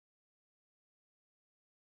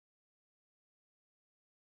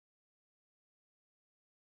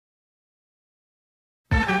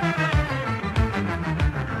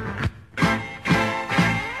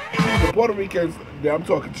Puerto Ricans that I'm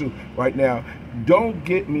talking to right now, don't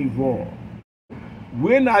get me wrong.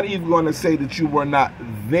 We're not even going to say that you were not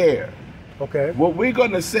there. Okay. What we're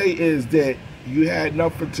going to say is that you had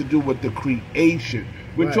nothing to do with the creation.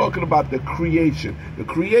 We're talking about the creation. The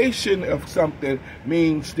creation of something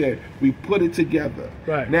means that we put it together.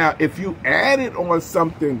 Right. Now, if you added on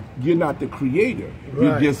something, you're not the creator.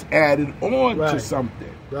 You just added on to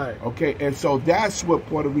something. Right. Okay, and so that's what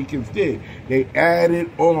Puerto Ricans did. They added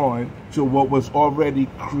on to what was already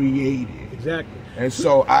created. Exactly. And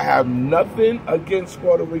so I have nothing against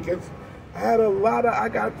Puerto Ricans. I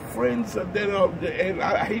got friends that are, and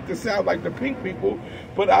I hate to sound like the pink people,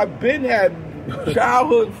 but I've been had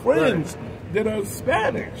childhood friends that are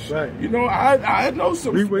Spanish. Right. You know, I know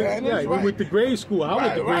some Spanish. We went to grade school. I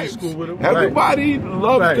went to grade school with them. Everybody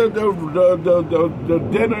loves the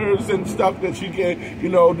dinners and stuff that you get, you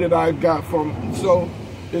know, that I got from. So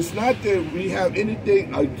it's not that we have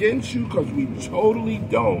anything against you, because we totally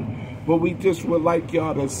don't. But we just would like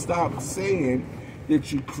y'all to stop saying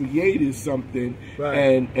that you created something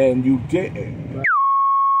and you didn't. Right.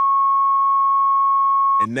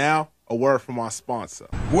 And now, a word from our sponsor.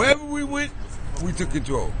 Wherever we went, we took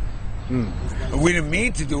control. And we didn't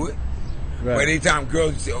mean to do it. But anytime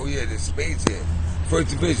girls would say, oh yeah, there's space here. First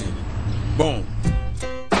division. Boom.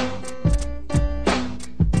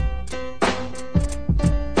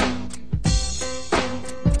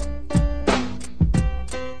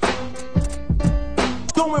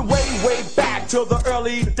 Going way back to the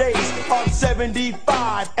early days of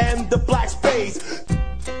 75 and the black space.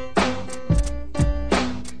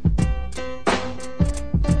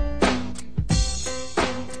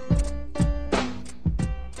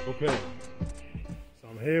 Okay, so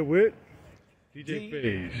I'm here with DJ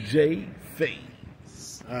FaZe. DJ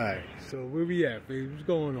FaZe. All right, so where we at, FaZe? What's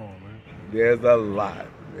going on, man? There's a lot,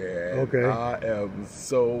 man. Okay. I am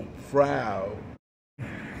so proud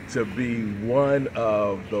to be one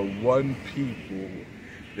of the people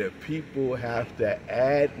that people have to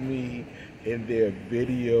add me in their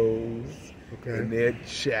videos, in their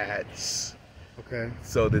chats,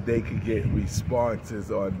 so that they can get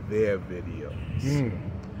responses on their videos.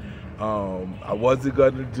 I wasn't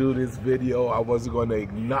going to do this video. I wasn't going to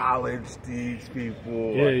acknowledge these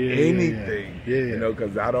people or anything, you know,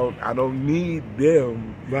 because I don't need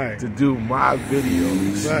them to do my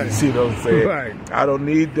videos. You know what I'm saying? I don't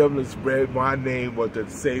need them to spread my name or to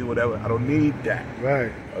say whatever. I don't need that.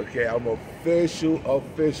 Okay, I'm official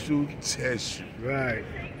tissue.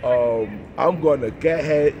 I'm going to go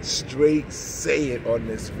ahead straight say it on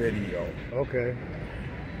this video.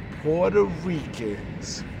 Puerto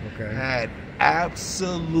Ricans had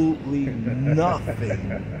absolutely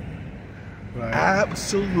nothing,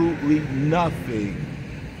 absolutely nothing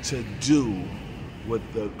to do with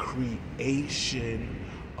the creation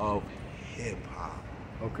of hip-hop.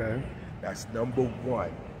 That's number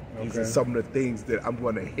one. These are some of the things that I'm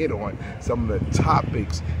going to hit on, some of the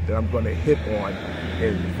topics that I'm going to hit on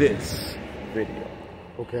in this video.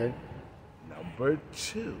 Number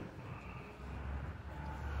two.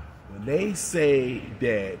 When they say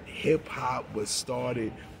that hip-hop was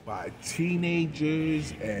started by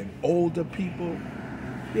teenagers and older people,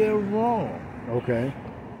 they're wrong.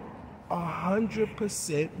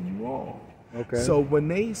 100% wrong. So when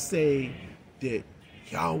they say that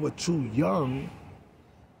y'all were too young,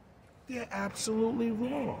 they're absolutely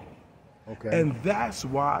wrong. And that's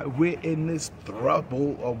why we're in this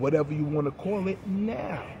throuble, or whatever you want to call it,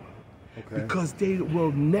 now. Because they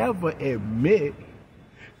will never admit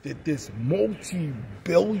that this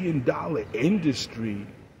multi-billion-dollar industry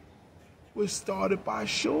was started by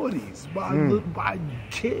shorties, by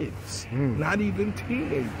kids, not even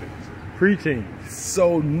teenagers. Preteens.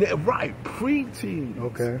 So,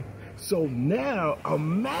 preteens. So now,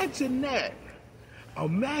 imagine that.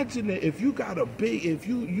 Imagine that if you got if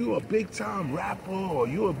you a big-time rapper, or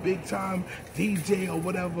you a big-time DJ or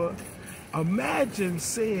whatever, imagine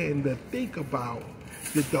think about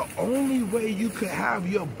that the only way you could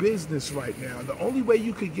have your business right now, the only way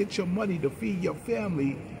you could get your money to feed your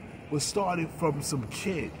family was started from some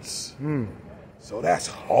kids. So that's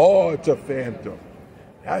hard to fathom.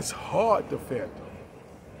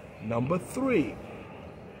 Number three,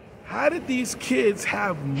 how did these kids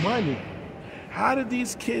have money? How did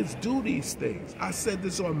these kids do these things? I said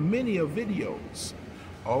this on many videos.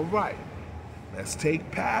 All right, let's take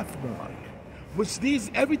path one, which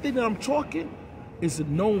everything that I'm talking is a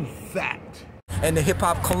known fact. And the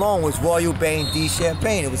hip-hop cologne was Royal Bane D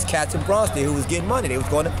Champagne. It was cats and bronze there who was getting money. They was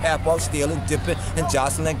going to Pathwalk, stealing, dipping, and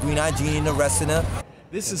jostling Green-Eyed Genie and the rest of them.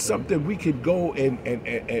 This is something we could go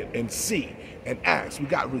and see and ask. We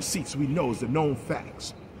got receipts. We know it's the known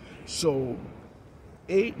facts. So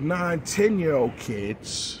 8, 9, 10-year-old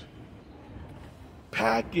kids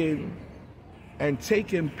packing and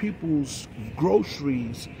taking people's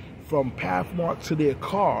groceries from Pathmark to their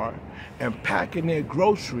car and packing their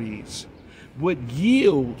groceries would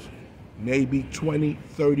yield maybe $20,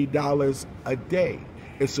 $30 a day.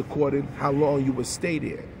 It's according how long you would stay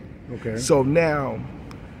there. Okay. So now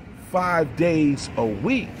 5 days a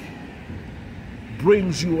week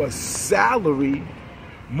brings you a salary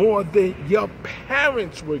more than your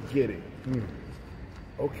parents were getting.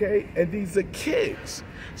 Okay? And these are kids.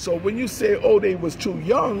 So when you say, oh, they was too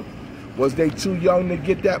young, was they too young to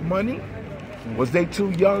get that money? Was they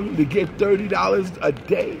too young to get $30 a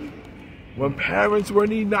day when parents were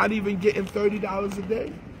not even getting $30 a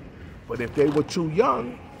day? But if they were too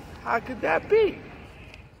young, how could that be?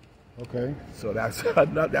 Okay. So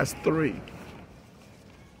that's 3.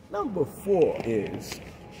 Number 4 is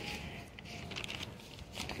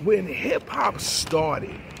when hip hop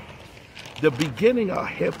started, the beginning of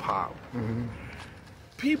hip hop,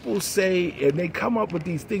 people say, and they come up with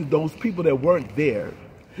these things, those people that weren't there,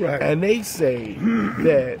 Right. and they say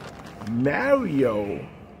that Mario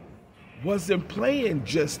wasn't playing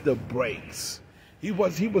just the breaks. He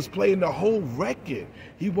was playing the whole record.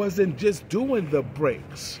 He wasn't just doing the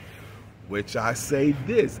breaks. Which I say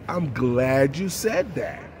this, I'm glad you said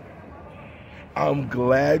that. I'm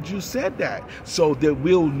glad you said that. So that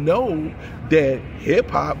we'll know that hip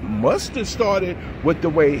hop must have started with the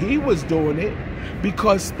way he was doing it.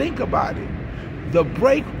 Because think about it. The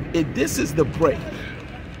break, this is the break.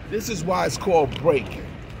 This is why it's called breaking.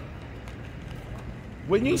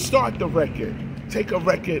 When you start the record, take a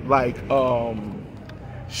record like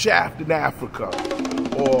Shaft in Africa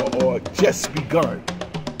or Just Begun.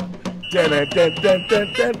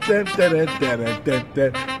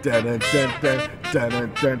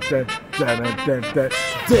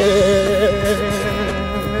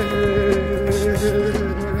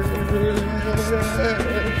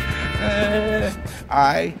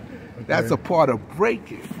 Alright, that's a part of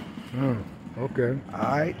breaking. Okay.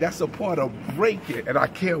 Alright, that's a part of breaking, and I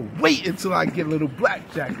can't wait until I get a little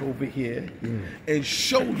blackjack over here and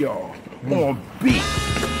show y'all on beat.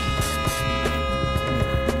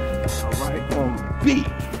 Alright, on beat.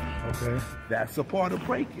 Okay. That's a part of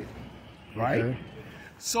breaking, right? Okay.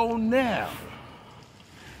 So now,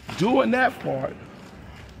 doing that part,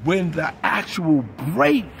 when the actual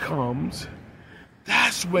break comes,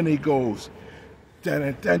 that's when it goes.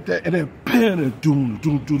 And then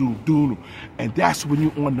and that's when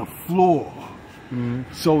you're on the floor.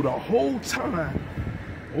 So the whole time,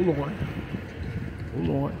 hold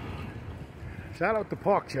on. Shout out to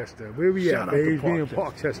Parkchester. Where we Shout at, out to babe? We in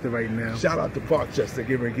Parkchester. Parkchester right now. Shout out to Parkchester,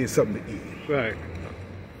 getting ready to get something to eat. Right.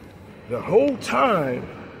 The whole time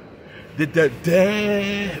that the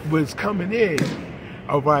dad was coming in,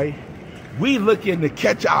 all right, we looking to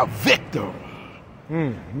catch our victim.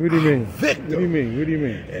 What do you mean? Victim. What do you mean? What do you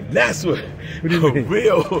mean? And that's what do you a mean?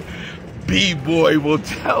 real B-boy will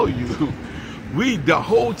tell you. The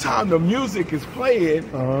whole time the music is playing,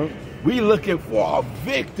 we looking for our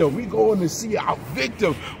victim. We going to see our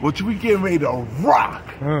victim, which we getting ready to rock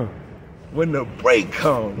when the break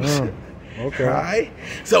comes. Okay. All right?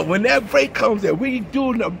 So when that break comes and we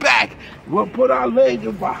do in the back, we'll put our legs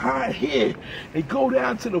behind here and go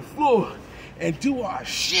down to the floor and do our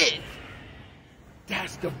shit.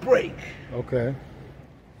 That's the break. Okay.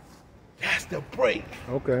 That's the break.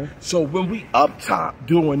 Okay. So when we up top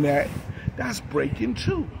doing that, that's breaking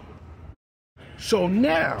too. So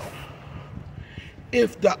now,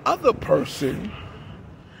 if the other person,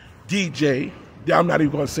 DJ, I'm not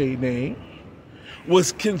even gonna say name,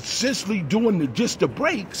 was consistently doing just the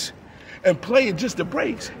breaks and playing just the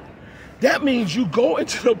breaks, that means you go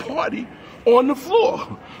into the party on the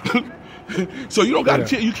floor. So you don't got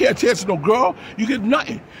you can't chance no girl, you get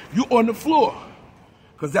nothing. You on the floor.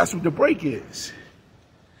 Because that's what the break is.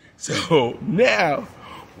 So now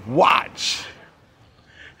watch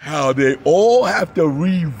how they all have to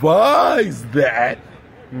revise that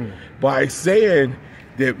by saying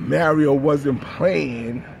that Mario wasn't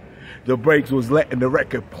playing, the breaks was letting the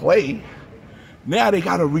record play. Now they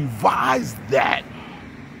gotta revise that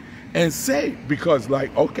and say, because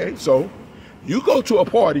like, okay, so you go to a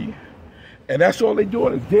party and that's all they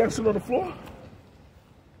doing is dancing on the floor?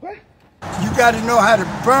 What? You got to know how to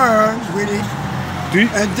burn with it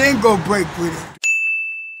and then go break with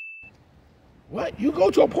it. What? You go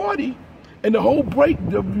to a party and the whole break,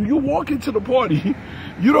 you walk into the party,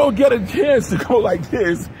 you don't get a chance to go like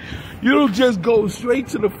this. You don't just go straight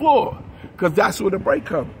to the floor because that's where the break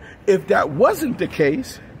comes. If that wasn't the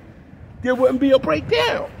case, there wouldn't be a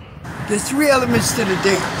breakdown. There's 3 elements to the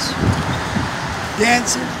dance.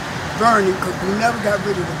 Dancing, burning, because we never got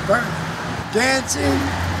rid of the burning. Dancing,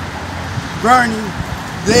 burning,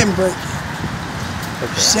 then breaking.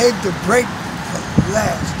 Okay. Save the break for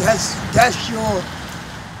last. That's your.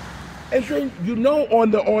 And then you know,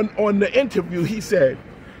 on the interview, he said,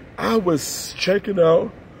 I was checking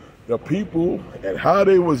out the people and how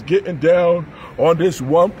they was getting down on this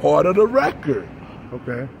one part of the record.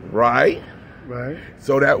 Okay. Right? Right.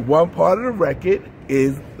 So that one part of the record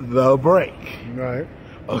is the break. Right.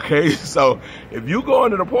 Okay, so if you go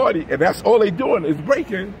into the party and that's all they doing is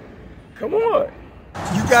breaking, come on.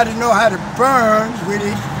 You got to know how to burn with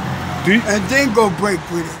it and then go break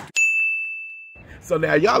with it. So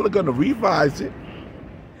now y'all are going to revise it.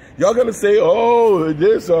 Y'all going to say, oh,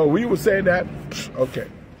 this, we were saying that. Okay.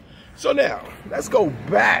 So now, let's go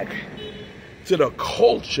back to the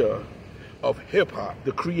culture of hip-hop,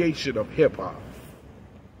 the creation of hip-hop.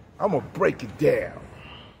 I'm going to break it down.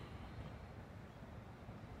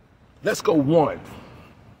 Let's go 1.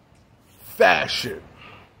 Fashion,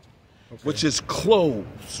 which is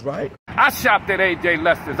clothes, right? I shopped at AJ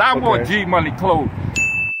Lester's. I wore G-Money clothes.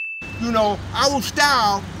 You know, our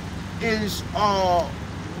style is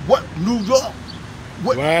what New York,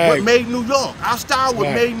 what made New York. Our style was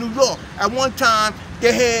made New York. At one time,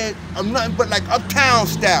 they had nothing but like uptown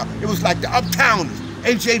style. It was like the uptowners,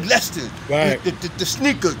 AJ Lester's, the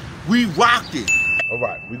sneakers. We rocked it. All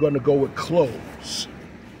right, we're gonna go with clothes.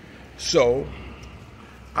 So,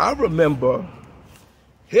 I remember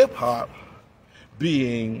hip-hop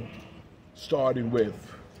starting with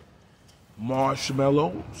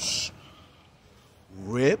marshmallows,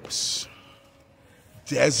 rips,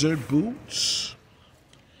 desert boots,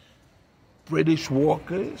 British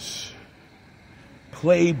Walkers,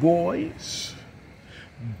 Playboys,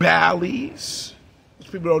 Bally's,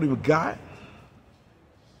 which people don't even got.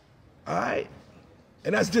 All right?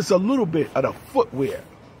 And that's just a little bit of the footwear.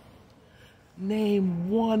 Name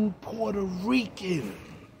one Puerto Rican.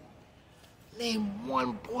 Name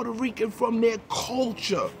one Puerto Rican from their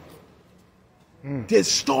culture that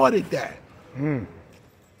started that.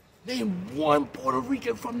 Name one Puerto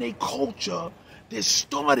Rican from their culture that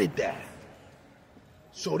started that.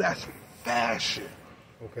 So that's fashion.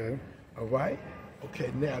 Okay. All right?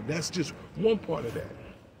 Okay, now that's just one part of that.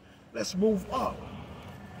 Let's move up.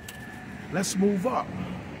 Let's move up.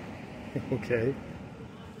 Okay.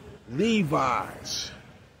 Levi's,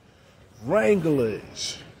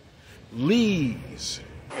 Wranglers, Lee's.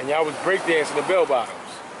 And y'all was breakdancing the bell bottoms.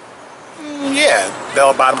 Yeah,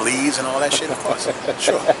 bell bottom Lee's and all that shit, of course.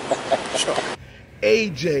 Sure.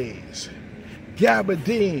 AJ's,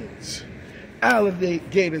 Gabardines,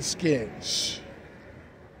 alligator skins,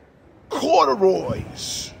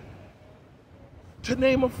 corduroys, to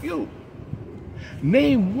name a few.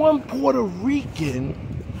 Name one Puerto Rican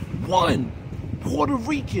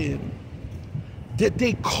that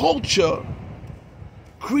their culture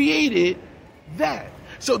created that.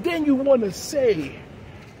 So then you want to say,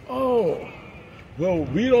 oh, well,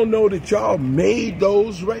 we don't know that y'all made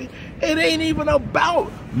those, right? It ain't even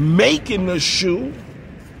about making the shoe.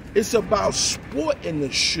 It's about sporting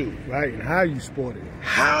the shoe. Right, and how you sport it.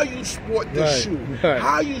 How you sport the shoe. Right.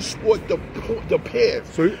 How you sport the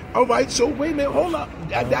pants. So, all right, so wait a minute, hold up.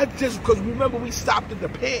 That's just because, remember, we stopped at the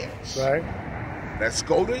pants. Right. Let's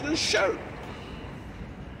go to the shirt.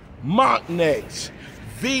 Mock necks,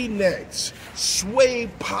 V-necks,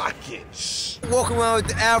 suede pockets. Walking around with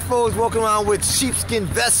the afros, walking around with sheepskin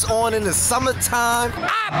vests on in the summertime.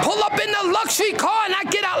 I pull up in the luxury car and I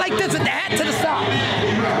get out like this with the hat to the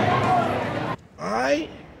side. All right?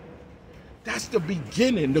 That's the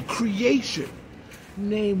beginning, the creation.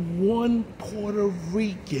 Name one Puerto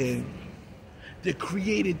Rican that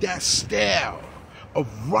created that style of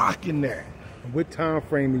rocking that. What time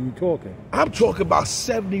frame are you talking? I'm talking about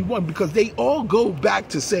 71 because they all go back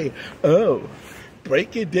to say, oh,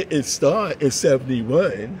 Breakin didn't start in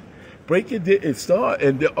 71. Breakin didn't start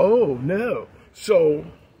in oh, no. So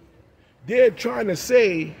they're trying to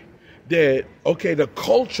say that, okay, the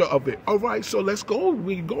culture of it. All right, so let's go.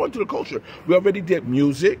 We go into the culture. We already did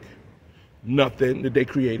music, nothing that they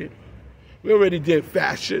created. We already did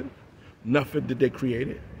fashion, nothing that they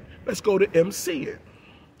created. Let's go to MCing.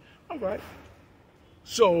 All right.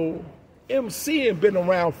 So MCing been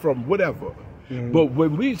around from whatever. But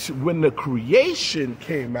when the creation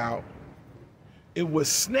came out, it was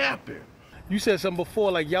snapping. You said something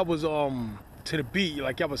before, like y'all was to the beat,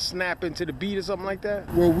 like y'all was snapping to the beat or something like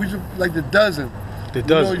that? Well, we just like the dozen. The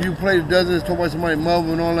dozen. You know, you play the dozen, it's talking about somebody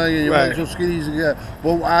mother and all that, and your right. So skinny, you got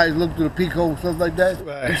both eyes look through the peacoat, stuff like that.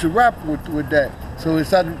 Right. You should rap with that. So it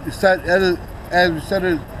started as we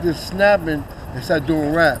started just snapping, they started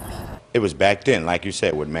doing raps. It was back then, like you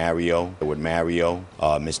said, with Mario,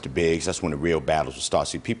 Mr. Biggs. That's when the real battles would start.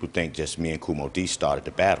 See, people think just me and Kool D started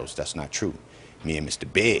the battles. That's not true. Me and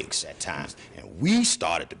Mr. Biggs at times. And we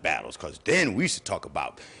started the battles, because then we used to talk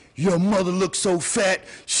about, your mother looks so fat,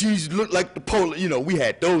 she's looked like the polar. You know, we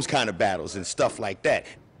had those kind of battles and stuff like that.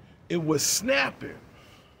 It was snapping.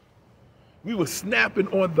 We were snapping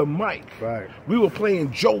on the mic. Right. We were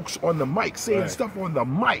playing jokes on the mic, saying stuff on the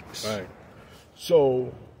mics. Right.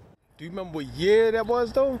 So, do you remember what year that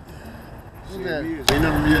was, though? Ain't none of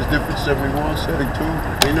them years different, 71, 72.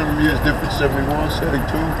 Ain't none of them years different, 71,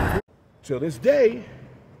 72. Till this day,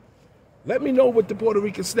 let me know what the Puerto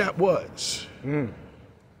Rican snap was.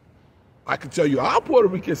 I can tell you our Puerto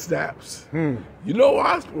Rican snaps. You know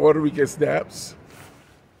our Puerto Rican snaps.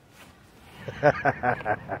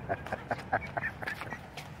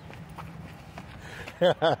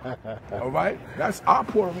 All right, that's our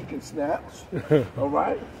Puerto Rican snaps. All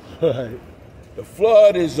right. The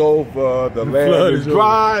flood is over, the land is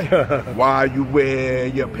dry. Why you wear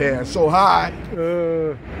your pants so high?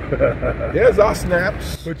 There's our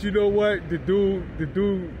snaps. But you know what? The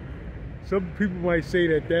dude. Some people might say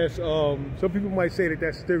that that's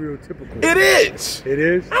stereotypical. It is. It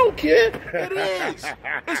is. I don't care. It is.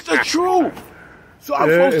 It's the truth. So I'm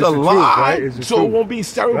supposed to lie, right? so it won't be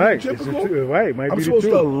stereotypical. Right. Might I'm be supposed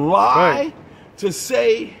the to truth. lie to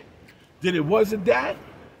say that it wasn't that.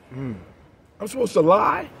 I'm supposed to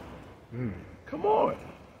lie. Come on.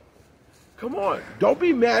 Come on. Don't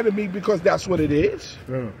be mad at me because that's what it is.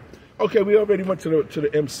 Okay, we already went to the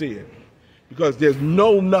MCing, because there's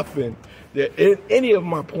nothing that in any of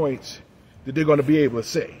my points that they're going to be able to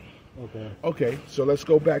say. Okay, so let's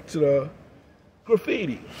go back to the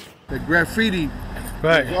graffiti. The graffiti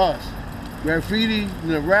was us. Graffiti,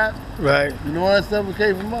 the rap, you know, all that stuff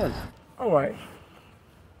came from us. All right.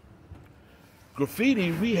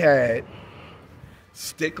 Graffiti, we had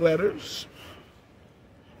stick letters,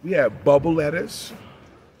 we had bubble letters,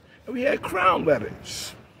 and we had crown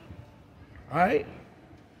letters. All right?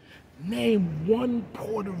 Name one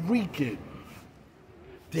Puerto Rican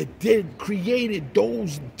that created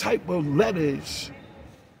those type of letters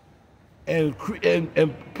and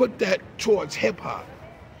put that towards hip hop.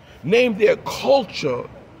 Name their culture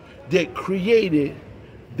that created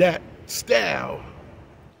that style,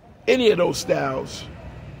 any of those styles,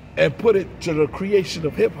 and put it to the creation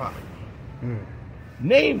of hip hop.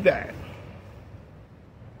 Name that.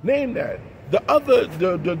 Name that.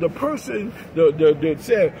 The person that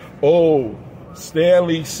said, oh,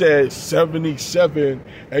 Stanley said 77,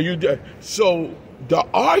 and you did. So the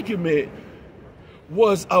argument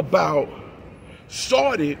was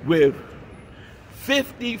started with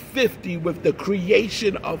 50-50 with the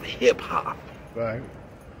creation of hip hop. Right.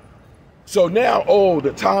 So now, oh,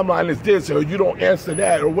 the timeline is this, or you don't answer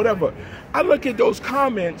that, or whatever. I look at those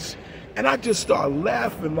comments and I just start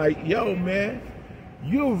laughing like, yo, man,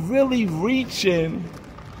 you're really reaching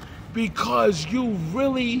because you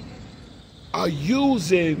really are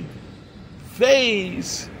using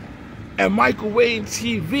Phase and microwave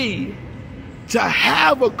TV to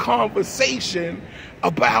have a conversation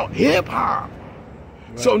about hip hop.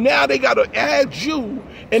 Right. So now they got to add you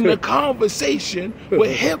in the conversation with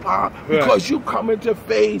hip hop because you come into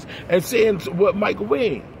Phase and saying what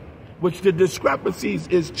microwave, which the discrepancies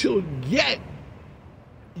is to yet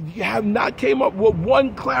you have not came up with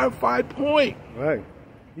one clarified point. Right.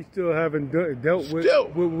 He still haven't dealt with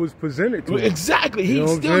what was presented to him. Exactly.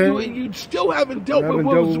 You still haven't dealt with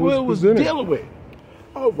what was dealing with.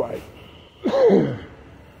 All right.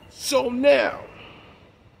 So now,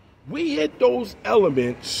 we hit those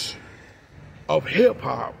elements of hip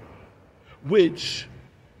hop, which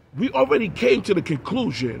we already came to the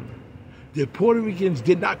conclusion that Puerto Ricans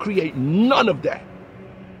did not create none of that.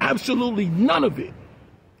 Absolutely none of it.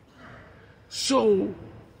 So,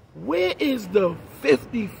 where is the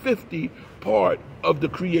 50-50 part of the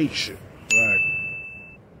creation?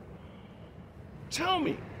 Right. Tell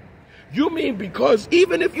me. You mean because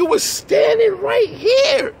even if you were standing right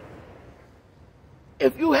here,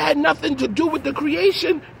 if you had nothing to do with the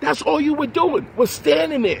creation, that's all you were doing, was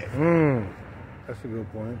standing there. That's a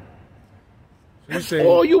good point. So that's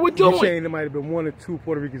all you were doing. You're saying there might have been one or two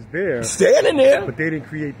Puerto Ricans there. Standing there. But they didn't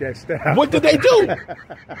create that style. What did they do?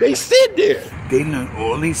 They sit there. They learned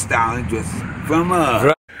all these styling just from us.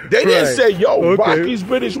 Right. They didn't say, yo, Rocky's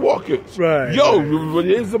British Walkers. Right. Yo,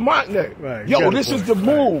 here's the Montnet. Right. Yo, this is the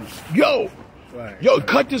moves. Yo. Right. Yo,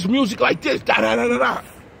 cut this music like this. Da da da da da.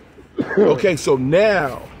 Okay, so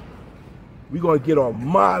now we're gonna get on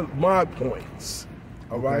my points.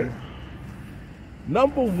 All right.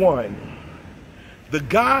 Number one, The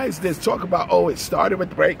guys that talk about, oh, it started with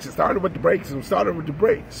the breaks, it started with the breaks, it started with the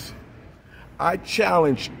breaks. I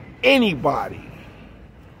challenge anybody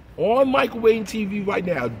on microwave TV right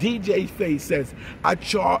now, DJ Face says, I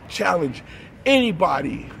challenge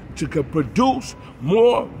anybody to produce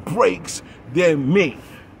more breaks than me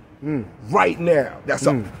right now. That's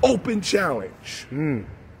an open challenge.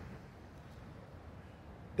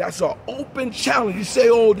 That's an open challenge. You say,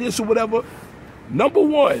 oh, this or whatever. Number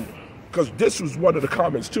one, because this was one of the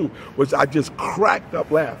comments too, was I just cracked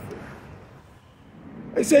up laughing.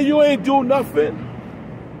 They say, you ain't do nothing.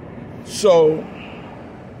 So,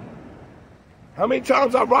 how many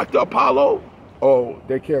times I rocked the Apollo? Oh,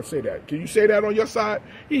 they can't say that. Can you say that on your side?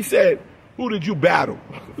 He said, who did you battle?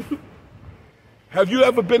 Have you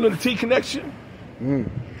ever been to the T Connection?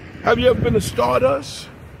 Have you ever been to Stardust?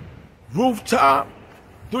 Rooftop?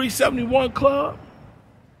 371 Club?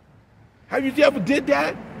 Have you ever did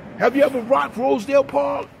that? Have you ever rocked Rosedale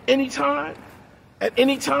Park anytime? At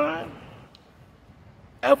any time?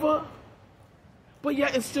 Ever? But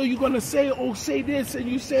yet and still you're gonna say, oh, say this, and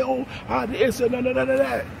you say, oh, this, and none of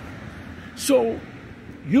that. So,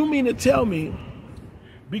 you mean to tell me,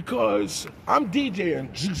 because I'm DJing,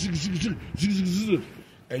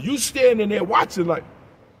 and you standing there watching like,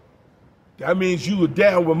 that means you were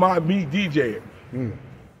down with me DJing.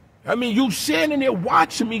 I mean, you standing there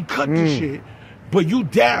watching me cut this shit, but you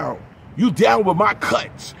down with my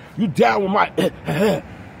cuts. You down with my,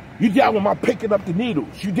 you down with my picking up the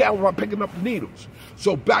needles. You down with my picking up the needles.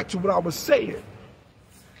 So back to what I was saying.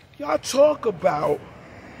 Y'all talk about,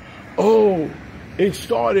 oh, it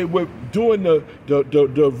started with doing the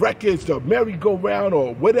records, the merry-go-round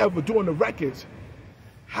or whatever, doing the records.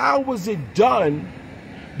 How was it done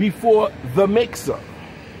before the mixer?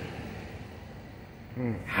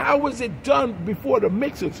 How was it done before the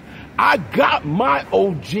mixers? I got my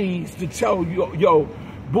OGs to tell you, yo,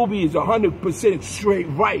 Boobie is 100% straight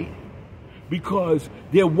right, because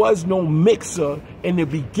there was no mixer in the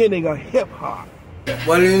beginning of hip hop.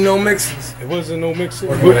 Wasn't no mixers. It wasn't no mixer.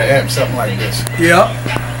 With an amp, something like this. Yeah.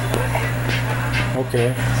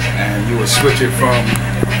 Okay. And you would switch it from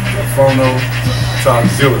the phono to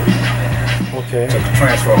auxiliary. Okay. To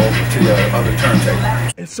transfer over to your other turntable.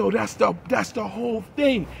 And so that's the whole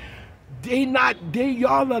thing.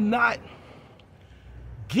 Y'all are not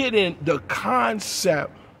getting the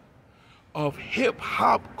concept of hip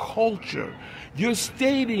hop culture. You're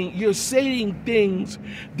saying things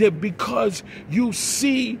that because you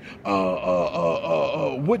see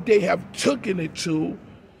what they have taken it to,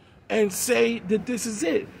 and say that this is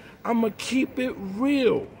it. I'ma keep it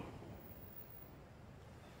real.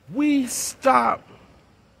 We stopped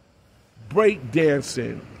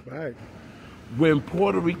breakdancing when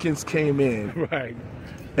Puerto Ricans came in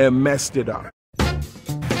and messed it up.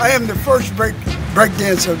 I am the first break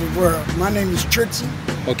dancer of the world. My name is Trixie.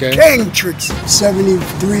 Okay. King Trixie.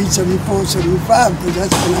 73, 74, 75, because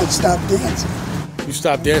that's when I stopped dancing. You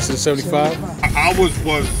stopped dancing in 75? I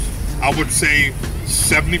would say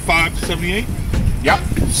 75 to 78. Yep.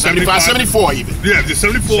 75, 74 even. Yeah, just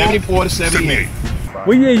 74. 74 to 78.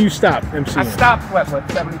 What year you stopped, MC? I stopped, what,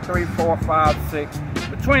 73, 4, 5, 6.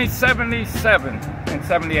 Between 77 and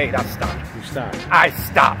 78, I stopped. You stopped. I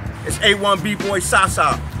stopped. It's A1 B.Boy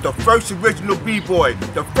Sasa, the first original B-Boy,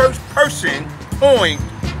 the first person coined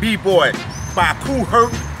B-Boy by Kool,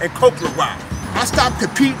 Herc, and Kool. I stopped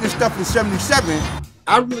competing and stuff in 77.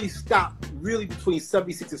 I really stopped between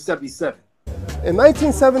 76 and 77. In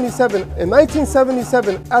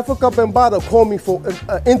 1977, Africa Bambaataa called me for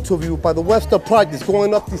an interview by the Webster Projects,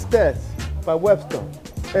 going up the stairs by Webster.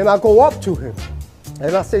 And I go up to him,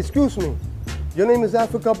 and I say, excuse me, your name is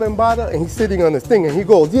Africa Bambaataa? And he's sitting on this thing, and he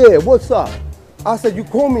goes, yeah, what's up? I said, you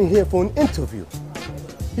called me here for an interview.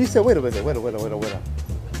 He said, wait a minute.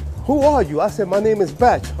 Who are you? I said, my name is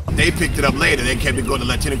Batch. They picked it up later. They kept it going, the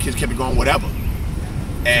Latino kids kept it going, whatever.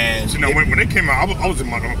 And so now, when they came out, I was in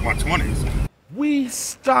my 20s. We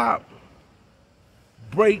stopped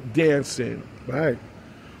breakdancing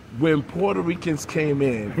when Puerto Ricans came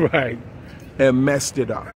in and messed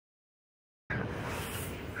it up.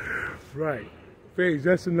 Right. Phase,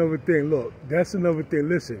 that's another thing. Look, that's another thing.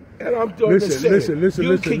 Listen. And I'm doing listen.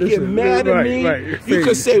 You can get mad at me. You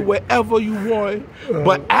can say whatever you want,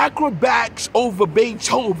 but acrobats over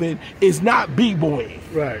Beethoven is not B-boying.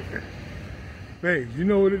 Right. Phase, you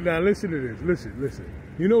know what it is? Now listen to this. Listen.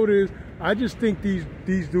 You know what it is? I just think these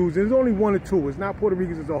dudes, there's only one or two. It's not Puerto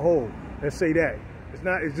Ricans as a whole. Let's say that.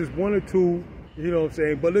 It's just one or two, you know what I'm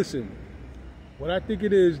saying? But listen, what I think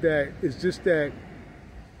it is that it's just that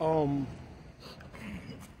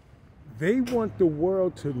they want the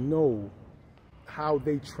world to know how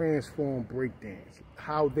they transform breakdance.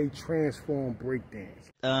 How they transform breakdance.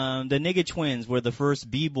 The Nigga Twins were the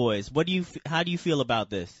first B-Boys. How do you feel about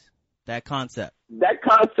this? That concept? That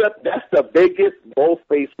concept, that's the biggest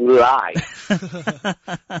bold-faced lie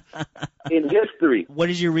in history. What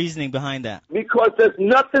is your reasoning behind that? Because there's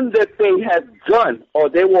nothing that they have done or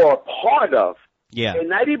they were a part of, and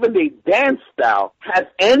not even their dance style, has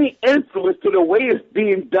any influence to the way it's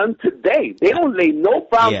being done today. They don't lay no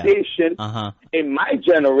foundation in my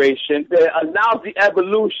generation that allows the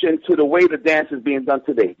evolution to the way the dance is being done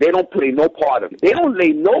today. They don't play no part of it. They don't lay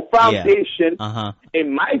no foundation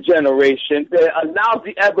in my generation that allows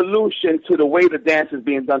the evolution to the way the dance is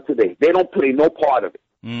being done today. They don't play no part of it.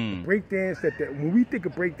 Breakdance, when we think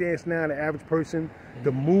of breakdance now, the average person,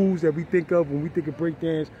 the moves that we think of when we think of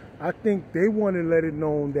breakdance, I think they want to let it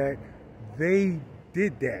known that they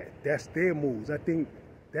did that. That's their moves. I think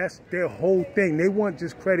that's their whole thing. They want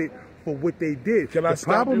just credit for what they did. Can I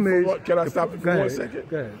stop you for 1 second?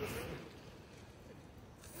 Go ahead.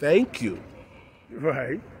 Thank you.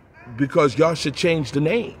 Right. Because y'all should change the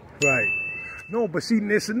name. Right. No, but see,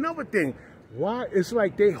 there's another thing. Why? It's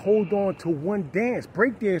like they hold on to one dance.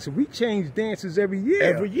 Breakdance, we change dances every year.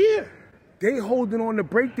 Every year. They holding on to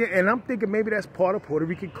breakdance, and I'm thinking maybe that's part of Puerto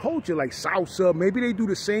Rican culture, like salsa. Maybe they do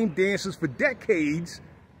the same dances for decades.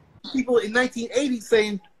 People in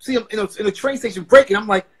 1980 see them in a train station breaking. I'm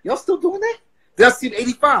like, y'all still doing that? Did I see them in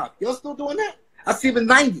 85? Y'all still doing that? I see them in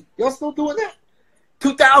 90. Y'all still doing that?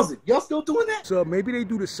 2000. Y'all still doing that? So maybe they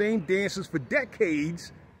do the same dances for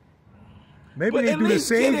decades. Maybe but they do the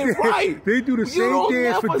same dance. Right. They do the same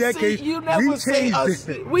dance for decades. You never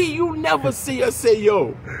see us say,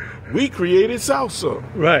 yo, we created salsa.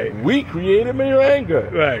 Right. We created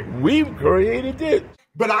merengue. Right. We created this.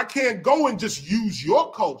 But I can't go and just use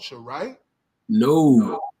your culture, right?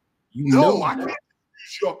 No. No, I can't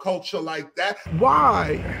use your culture like that.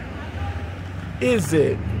 Why is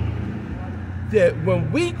it that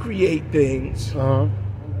when we create things,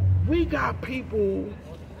 we got people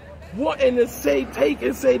wanting to take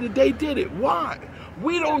and say that they did it? Why?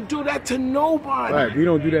 We don't do that to nobody. Right, we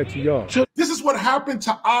don't do that to y'all. This is what happened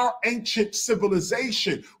to our ancient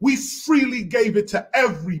civilization. We freely gave it to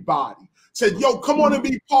everybody. Said, yo, come on and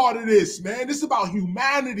be part of this, man. This is about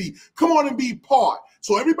humanity. Come on and be part.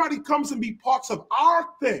 So everybody comes and be parts of our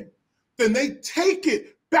thing. Then they take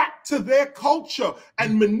it back to their culture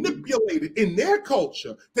and manipulate it in their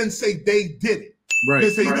culture, then say they did it. Right. They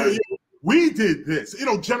say, no, we did this. You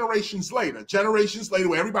know, generations later,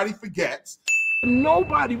 where everybody forgets.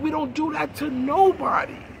 Nobody. We don't do that to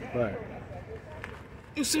nobody. Right.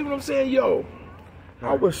 You see what I'm saying? Yo,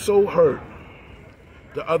 I was so hurt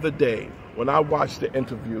the other day when I watched the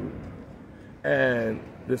interview and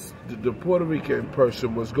the Puerto Rican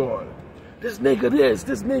person was going, this nigga this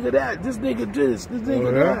nigga that, this nigga this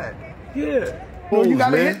nigga that. Yeah. Well, you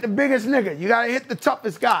gotta hit the biggest nigga. You gotta hit the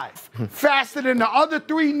toughest guy. Faster than the other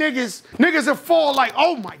three niggas. Niggas will fall like,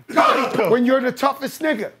 oh my God, when you're the toughest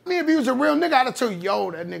nigga. Me, if he was a real nigga, I'd have told you,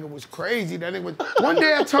 yo, that nigga was crazy. That nigga was... One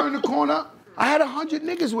day I turned the corner, I had 100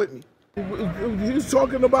 niggas with me. He was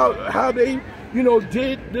talking about how they, you know,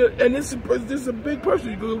 did the, and this is a big person.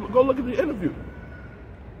 You go look at the interview.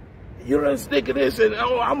 You're a nigga this and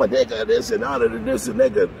oh, I'm a nigga this and all of this and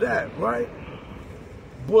nigga that, right?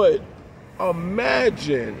 But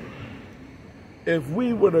imagine if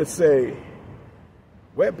we were to say,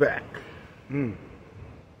 we're back.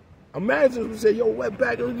 Imagine if we say, yo, we're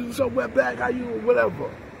back, so we're back, how you,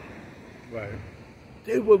 whatever. Right.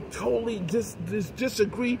 They would totally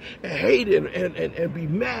disagree and hate it and be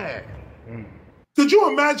mad. Could you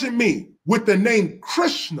imagine me with the name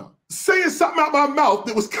Krishna saying something out my mouth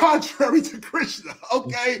that was contrary to Krishna,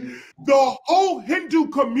 okay? The whole Hindu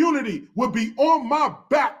community would be on my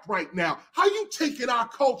back right now. How you taking our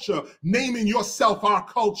culture, naming yourself our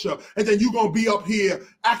culture, and then you gonna be up here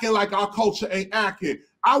acting like our culture ain't acting?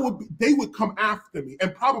 They would come after me,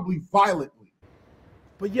 and probably violently.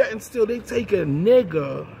 But yet and still they take a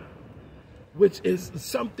nigga, which is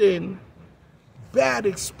something bad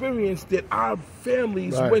experience that our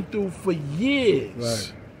families went through for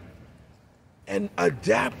years. And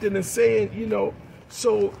adapting and saying, you know,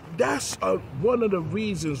 so that's one of the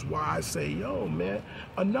reasons why I say, yo, man,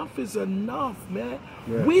 enough is enough, man.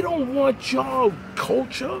 We don't want y'all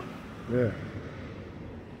culture.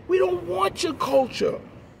 We don't want your culture.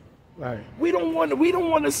 We don't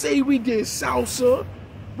want to say we did salsa.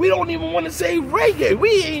 We don't even want to say reggae.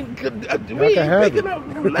 We ain't big enough.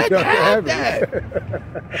 Let's have that.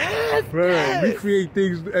 We create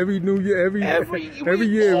things every new year. Every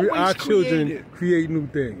year, our children create new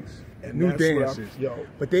things. And new that's what dances. yo.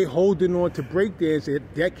 But they holding on to breakdance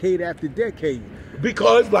decade after decade.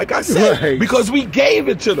 Because, like I said, because we gave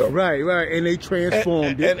it to them. Right, right. And they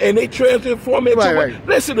transformed it. And they transformed it to Right.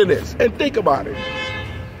 Listen to this and think about it.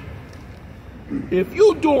 If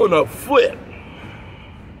you doing a flip,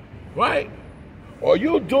 right? Or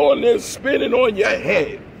you doing this spinning on your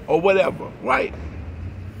head or whatever, right?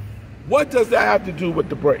 What does that have to do with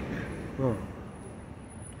the break?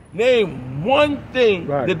 Name one thing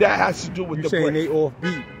that has to do with the break. You're saying they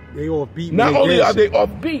offbeat. They offbeat. Not only are they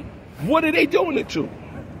offbeat, what are they doing it to?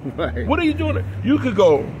 Right. What are you doing it? You could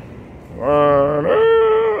go,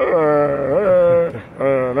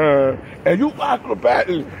 and you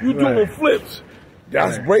acrobatic, you doing flips.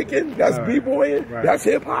 That's breaking, that's B-boying, that's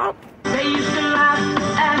hip hop. They used to laugh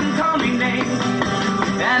and call me names,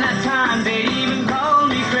 and at times they even call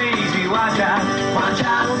me crazy. Watch out,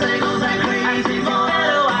 they go that crazy. You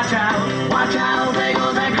better watch out, they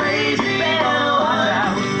go that crazy. Better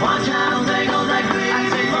watch out, they go that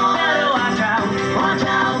crazy. You better watch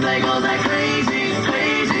out, they go that crazy,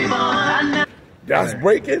 crazy boy. That's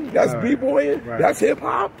breaking, that's B-boying, that's hip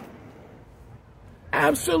hop.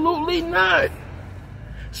 Absolutely not.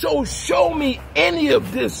 So show me any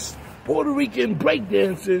of this Puerto Rican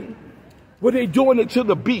breakdancing where they doing it to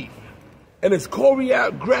the beat. And it's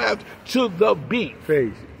choreographed to the beat.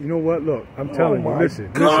 FaZe, you know what? Look, I'm telling you,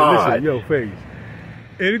 listen, yo, FaZe.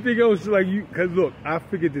 Anything else like you, cause look, I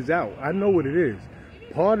figured this out. I know what it is.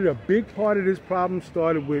 A big part of this problem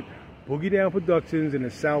started with Boogie Down Productions in the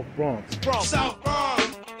South Bronx. South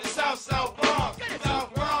Bronx, the South Bronx,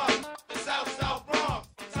 South Bronx, the South Bronx.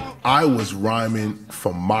 I was rhyming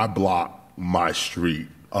from my block, my street,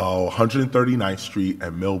 139th Street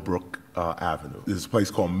and Millbrook Avenue. There's a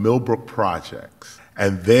place called Millbrook Projects.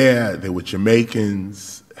 And there were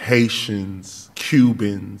Jamaicans, Haitians,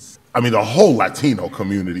 Cubans. I mean, the whole Latino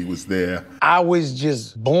community was there. I was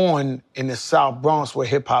just born in the South Bronx where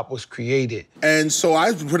hip hop was created. And so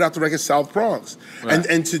I put out the record South Bronx. Right.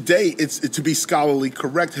 And today, to be scholarly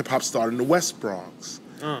correct, hip hop started in the West Bronx.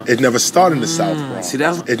 It never started in the South Bronx.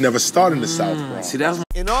 It never started in the South Bronx.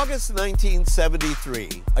 In August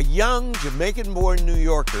 1973, a young Jamaican-born New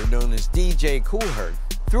Yorker known as DJ Kool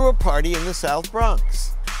threw a party in the South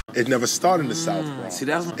Bronx. It never started in the South Bronx.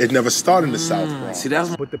 It never started in the South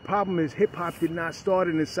Bronx. But the problem is hip-hop did not start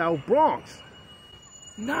in the South Bronx.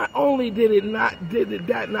 Not only did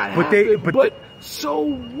that not happen, but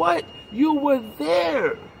so what? You were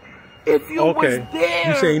there. If you was there.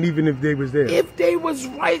 You're saying even if they was there. If they was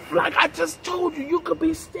right, like I just told you, you could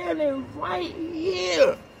be standing right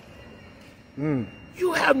here.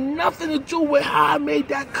 You have nothing to do with how I made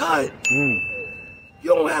that cut. You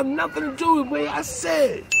don't have nothing to do with the way I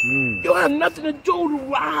said. You don't have nothing to do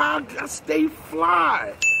with how I stay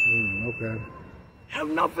fly. Have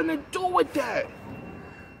nothing to do with that.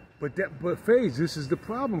 But FaZe, this is the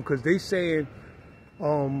problem, because they saying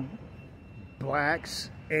blacks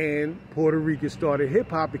and Puerto Ricans started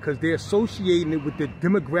hip-hop because they're associating it with the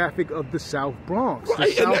demographic of the South Bronx. The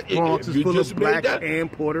South Bronx is full of blacks and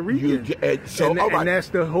Puerto Ricans. And that's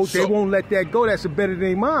the whole, they won't let that go. That's a better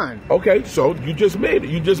than mine. Okay, so you just made it.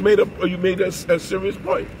 You made a serious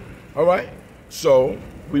point. All right? So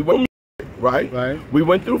we went right? We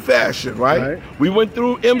went through fashion, right? We went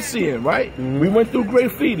through MCing, right? We went through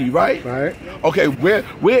graffiti, right? Okay,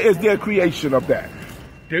 where is their creation of that?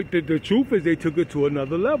 The truth is they took it to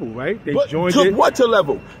another level, right? They joined it. What to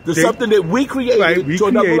level? Something that we created to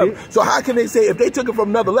another level. So how can they say, if they took it from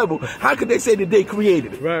another level, how can they say that they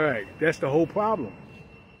created it? Right. That's the whole problem.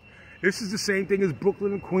 This is the same thing as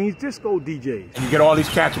Brooklyn and Queens disco DJs. And you get all these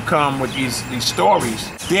cats who come with these stories.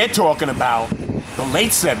 They're talking about the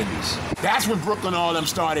late 70s. That's when Brooklyn all them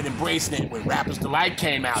started embracing it when Rappers Delight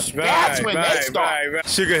came out. That's when they started.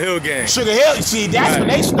 Sugar Hill Gang. Sugar Hill, see, that's when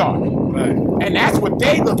they started. And that's what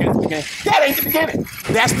they look at the beginning. That ain't the beginning.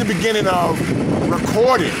 That's the beginning of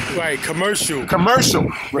recorded. Commercial.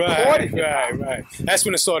 Recorded. Right. That's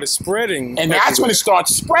when it started spreading. And that's when it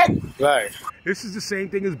started spreading. This is the same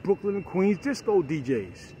thing as Brooklyn and Queens disco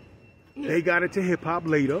DJs. They got into hip-hop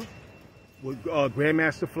later with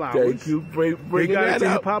Grandmaster Flowers. Thank you for they bringing got that into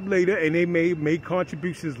up. hip-hop later, and they made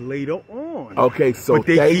contributions later on. Okay, so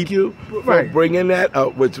thank you for bringing that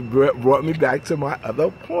up, which brought me back to my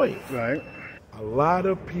other point. Right. A lot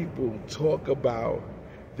of people talk about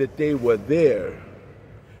that they were there,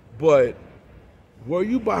 but were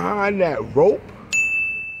you behind that rope?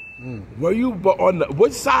 Were you on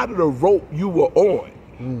what side of the rope you were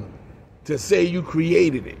on to say you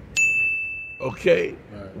created it? Okay,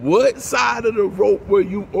 what side of the rope were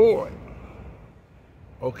you on?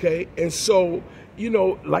 Okay, and so, you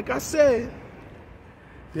know, like I said,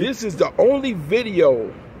 This is the only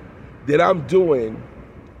video that I'm doing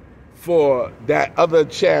for that other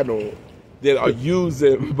channel that are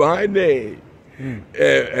using my name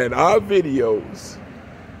and our videos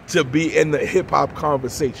to be in the hip-hop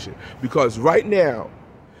conversation. Because right now,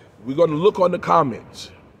 we're going to look on the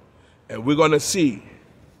comments and we're going to see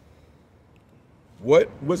what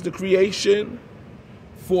was the creation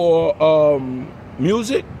for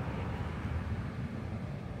music,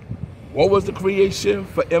 what was the creation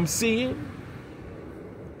for MCing,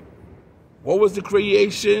 what was the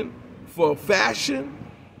creation for fashion,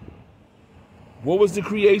 what was the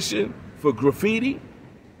creation for graffiti,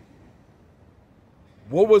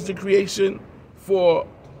 what was the creation for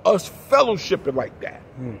us fellowshipping like that.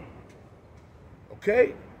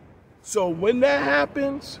 Okay? So when that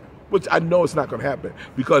happens, which I know it's not going to happen,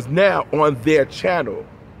 because now on their channel,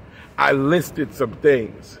 I listed some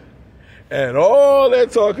things. And all they're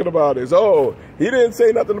talking about is, oh, he didn't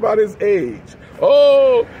say nothing about his age.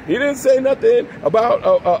 Oh, he didn't say nothing about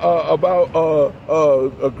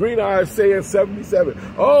Green Eyes saying 77.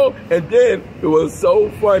 Oh, and then it was so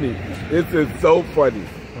funny. This is so funny.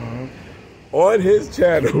 On his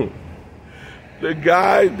channel, the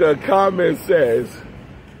comment says,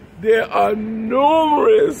 there are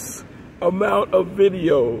numerous amount of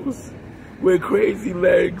videos where Crazy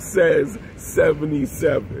Legs says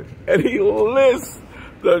 77. And he lists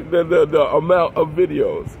the amount of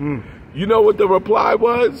videos. You know what the reply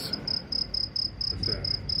was? What's that?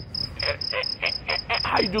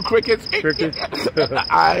 How you do crickets? Crickets.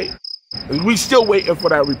 We still waiting for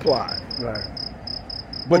that reply. Right.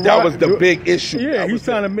 But that was the big issue. Yeah, he's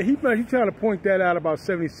trying to point that out about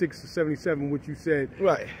 76 to 77, which you said.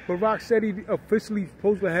 Right. But Rock said he officially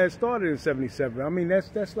supposedly had started in 77. I mean,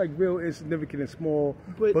 that's like real insignificant and small.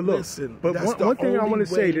 But look, listen, but one thing I want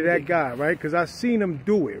to say to that guy, right? Because I seen him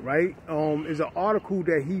do it, right? Is an article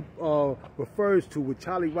that he refers to with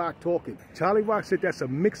Charlie Rock talking. Charlie Rock said that's a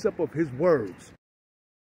mix-up of his words.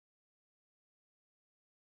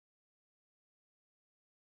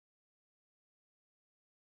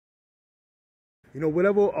 You know,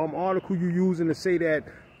 whatever article you're using to say that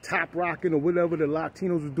top rocking or whatever the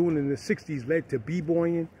Latinos were doing in the 60s led to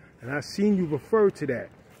B-boying, and I seen you refer to that.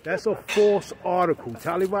 That's a false article.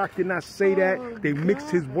 Charlie Rock did not say that. They mixed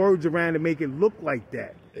his words around to make it look like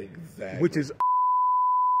that. Exactly. Which is...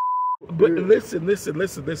 But listen, and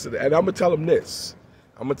I'm going to tell him this.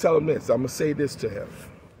 I'm going to say this to him.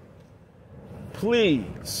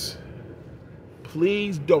 Please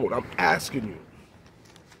don't. I'm asking you.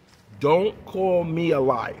 Don't call me a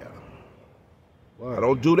liar. I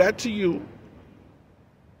don't do that to you.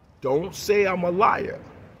 Don't say I'm a liar.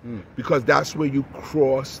 Because that's where you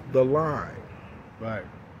cross the line. Right.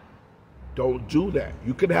 Don't do that.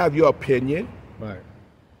 You can have your opinion. Right.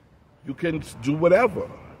 You can do whatever.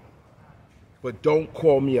 But don't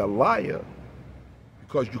call me a liar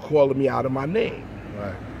because you're calling me out of my name.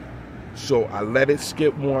 Right. So I let it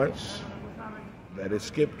skip once, let it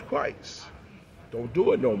skip twice. Don't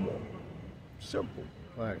do it no more. Simple.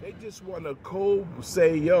 Right. They just want to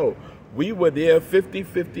say, yo, we were there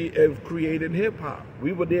 50-50 of creating hip-hop.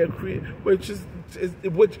 We were there which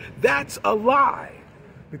that's a lie.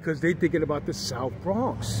 Because they thinking about the South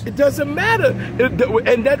Bronx. It doesn't matter.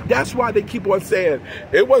 And that's why they keep on saying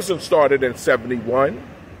it wasn't started in 71.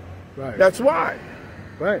 Right. That's why.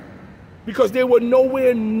 Right. Because they were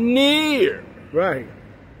nowhere near. Right.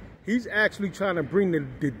 He's actually trying to bring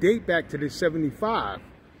the date back to the 75.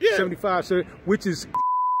 Yeah. 75, so, which is...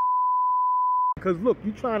 Because look,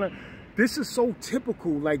 you trying to... This is so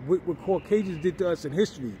typical, like what Caucasians did to us in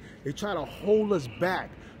history. They try to hold us back.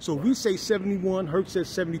 So we say 71, Herc says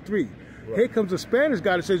 73. Right. Here comes a Spanish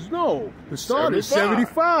guy that says, no, the start is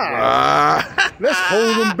 75. Let's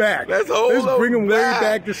hold them back. Let's bring them way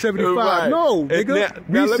back to 75. Right. No, nigga,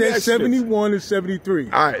 we said 71 and 73.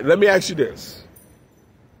 All right, let me ask you this.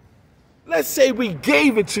 Let's say we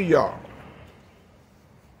gave it to y'all.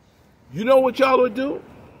 You know what y'all would do?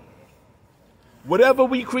 Whatever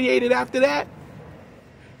we created after that,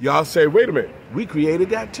 y'all say, wait a minute, we created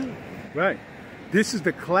that too. Right. This is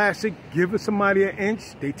the classic, give somebody an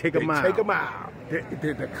inch, they take a mile. Take a mile.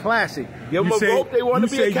 The classic. Give them a vote, they want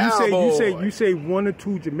to be a cowboy. You say one or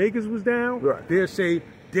two Jamaicans was down, right. They'll say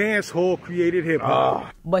dance hall created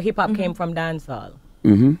hip-hop. But hip-hop came from dance hall.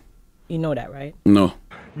 You know that, right? No.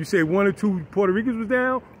 You say one or two Puerto Ricans was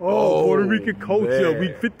down? Oh, Puerto Rican culture. Man. We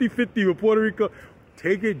 50-50 with Puerto Rico.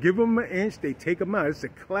 Take it, give them an inch, they take them out. It's a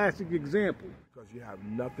classic example. Because you have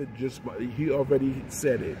nothing, he already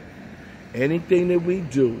said it. Anything that we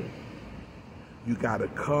do, you got to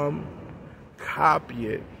come, copy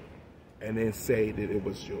it, and then say that it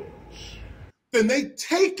was yours. then they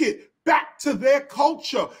take it back to their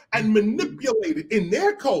culture and manipulate it in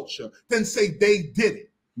their culture, then say they did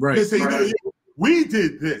it. Right. They say, you know, we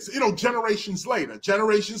did this, you know, generations later,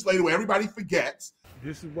 where everybody forgets.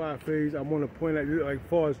 This is why, FaZe, I want to point out, like,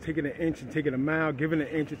 far as taking an inch and taking a mile, giving an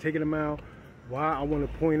inch and taking a mile, why I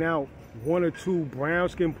want to point out 1 or 2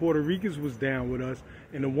 brown-skinned Puerto Ricans was down with us,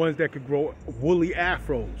 and the ones that could grow woolly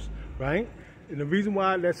afros, right? And the reason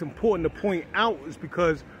why that's important to point out is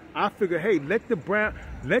because I figure, hey, let the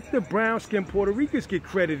brown-skinned Puerto Ricans get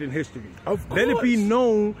credit in history. Of course. Let it be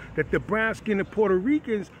known that the brown-skinned Puerto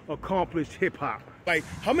Ricans accomplished hip-hop. Like,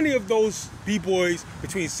 how many of those B-Boys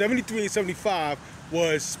between 73 and 75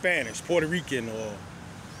 was Spanish, Puerto Rican, or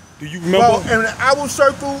do you remember? Well, in our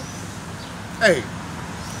circle,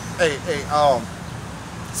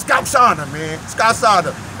 Scout Sana, man. Scout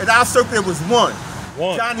Sana. In our circle, it was one.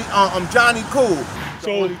 Johnny Kool.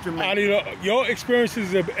 So, out of your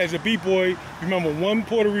experiences as a B-boy, remember 1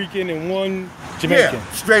 Puerto Rican and 1 Jamaican?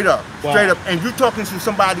 Yeah, straight up, straight up. And you're talking to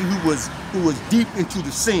somebody who was deep into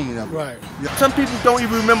the scene of it. Right. Yeah. Some people don't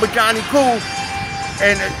even remember Johnny Kool,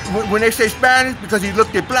 and when they say Spanish, because he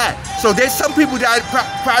looked at black. So there's some people that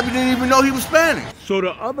probably didn't even know he was Spanish. So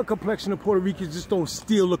the other complexion of Puerto Ricans just don't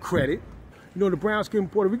steal the credit. You know, the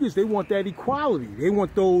brown-skinned Puerto Ricans, they want that equality. They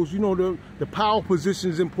want those, you know, the power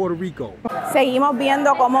positions in Puerto Rico. Seguimos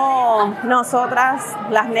viendo cómo nosotras,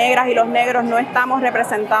 las negras y los negros, no estamos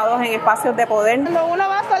representados en espacios de poder. Cuando uno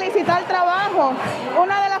va a solicitar trabajo,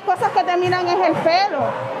 una de las cosas que te miran es el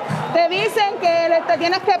pelo. Te dicen que te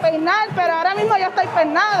tienes que peinar, pero ahora mismo ya estoy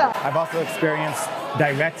peinada. I've also experienced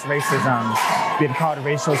direct racism, been called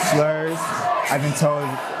racial slurs. I've been told,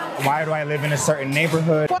 why do I live in a certain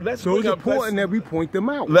neighborhood? So it's important that we point them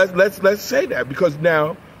out. Let's say that, because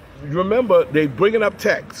now, you remember, they bringing up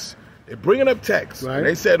Tex. They're bringing up Tex. Right. And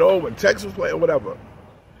they said, oh, when Tex was playing, whatever.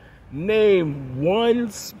 Name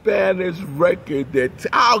 1 Spanish record that,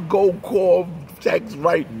 I'll go call Tex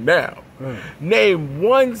right now. Name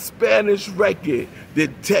 1 Spanish record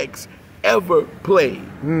that Tex ever played.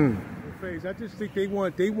 I just think they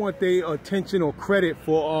want their attention or credit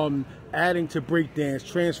for adding to breakdance,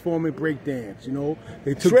 transforming breakdance. You know,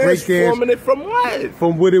 they took breakdance. Transforming it from what?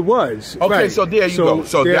 From what it was. Okay, right. so there you go.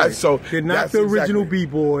 So they're not the original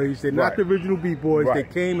B-Boys. They're not the original B-Boys. They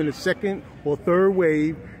came in the 2nd or 3rd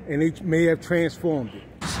wave, and they may have transformed it.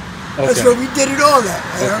 Okay. That's what we did it all at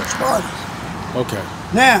Herc's parties. Okay.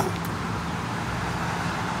 Now,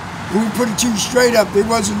 we put it to you straight up. There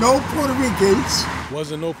wasn't no Puerto Ricans.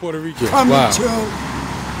 Wasn't no Puerto Rican coming to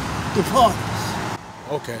the parties.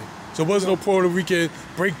 Okay. So there wasn't no Puerto Rican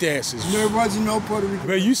breakdances. There wasn't no Puerto Rican.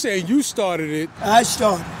 But you saying you started it. I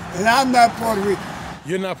started. And I'm not Puerto Rican.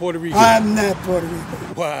 You're not Puerto Rican? I'm not Puerto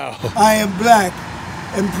Rican. Wow. I am black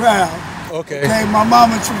and proud. Okay. My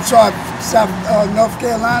mama's from North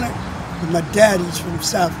Carolina, and my daddy's from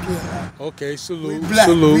South Carolina. Okay, salute. We black,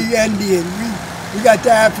 salute. we Indian, we got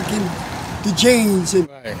the African, the genes and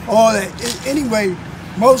all that. Anyway,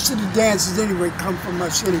 most of the dances anyway come from my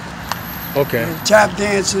city. Okay. Tap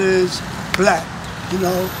dancers, black. You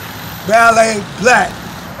know, ballet, black.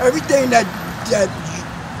 Everything that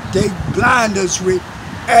they blind us with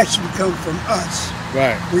actually come from us.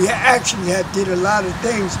 Right. We actually did a lot of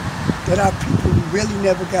things that our people really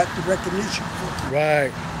never got the recognition for.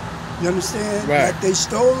 Right. You understand? Right. Like they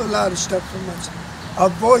stole a lot of stuff from us. Our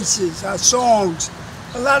voices, our songs,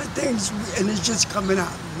 a lot of things, and it's just coming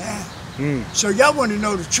out now. So y'all want to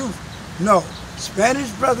know the truth? No. Spanish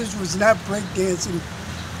Brothers was not breakdancing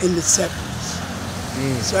in the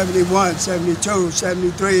 70s. 71, 72,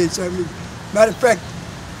 73, 70. Matter of fact,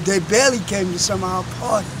 they barely came to some of our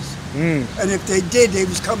parties. And if they did, they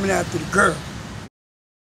was coming after the girl.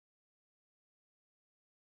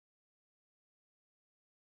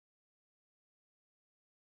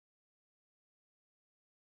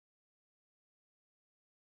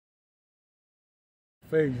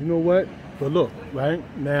 FaZe, you know what? But look, right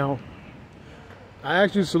now, I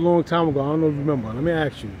asked you this a long time ago. I don't know if you remember. Let me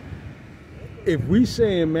ask you. If we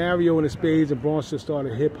saying Mario and the Spades and Bronson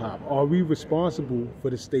started hip-hop, are we responsible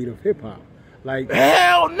for the state of hip-hop? Like,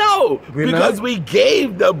 hell no! Because we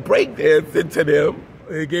gave the breakdancing to them.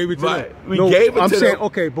 They gave it to them. We gave it to them. I'm saying,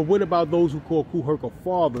 okay, but what about those who call Kool Herc a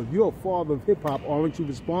father? If you're a father of hip-hop, aren't you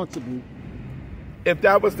responsible? If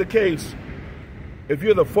that was the case, if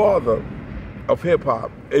you're the father of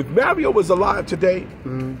hip-hop, if Mario was alive today,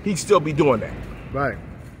 he'd still be doing that. Right.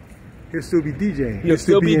 He'll still be DJing. He'll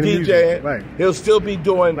still be DJing. Right. He'll still be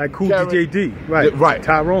doing like Kool JD. Right. Right.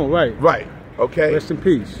 Tyrone. Right. Right. Okay. Rest in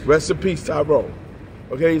peace. Rest in peace, Tyrone.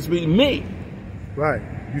 Okay, it's me. Right.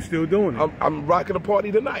 You still doing it? I'm rocking a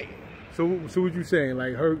party tonight. So what you saying?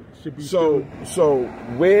 Like Herc should be so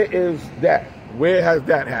where is that? Where has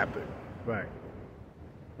that happened? Right.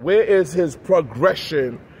 Where is his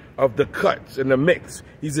progression of the cuts and the mix?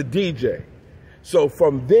 He's a DJ. So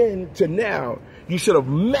from then to now, you should have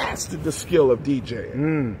mastered the skill of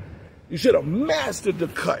DJing. You should have mastered the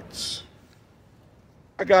cuts.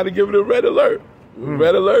 I got to give it a red alert.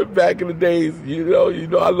 Red alert back in the days, you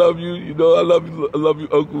know I love you, I love you,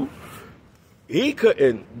 Uncle. He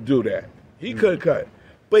couldn't do that. He couldn't cut.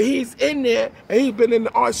 But he's in there, and he's been in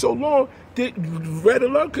the art so long that Red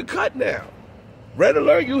Alert could cut now. Red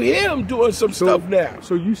Alert, you hear him doing some stuff now.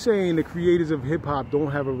 So you saying the creators of hip-hop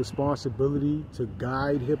don't have a responsibility to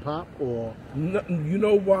guide hip-hop? Or no, you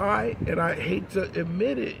know why? And I hate to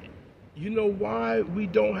admit it. You know why we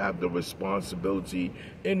don't have the responsibility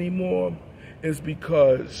anymore? Is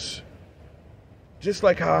because just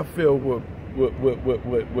like how I feel with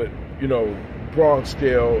you know, Bronx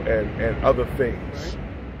Scale and other things.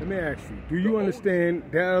 Let me ask you, do you understand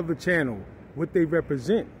that other channel, what they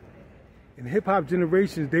represent? In hip-hop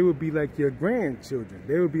generations, they would be like your grandchildren.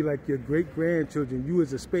 They would be like your great-grandchildren, you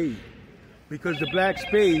as a spade. Because the black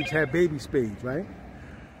spades had baby spades, right?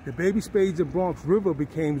 The baby spades of Bronx River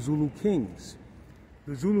became Zulu Kings.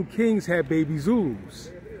 The Zulu Kings had baby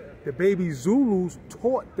Zulus. The baby Zulus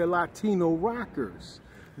taught the Latino rockers.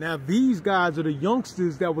 Now these guys are the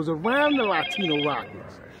youngsters that was around the Latino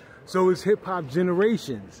rockers. So it's hip-hop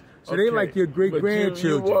generations. So they like your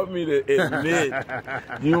great-grandchildren. You want me to admit,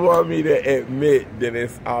 you want me to admit that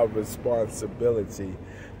it's our responsibility.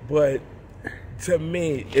 But to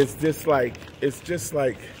me, it's just like,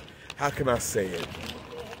 how can I say it?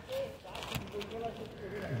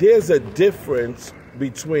 There's a difference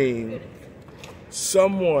between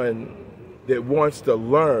someone that wants to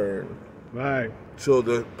learn, right, to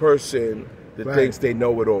the person that thinks they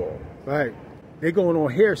know it all. Right. They're going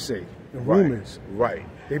on hearsay and rumors. Right.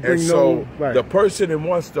 They bring and so the person that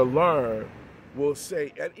wants to learn will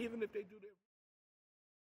say, and even if they do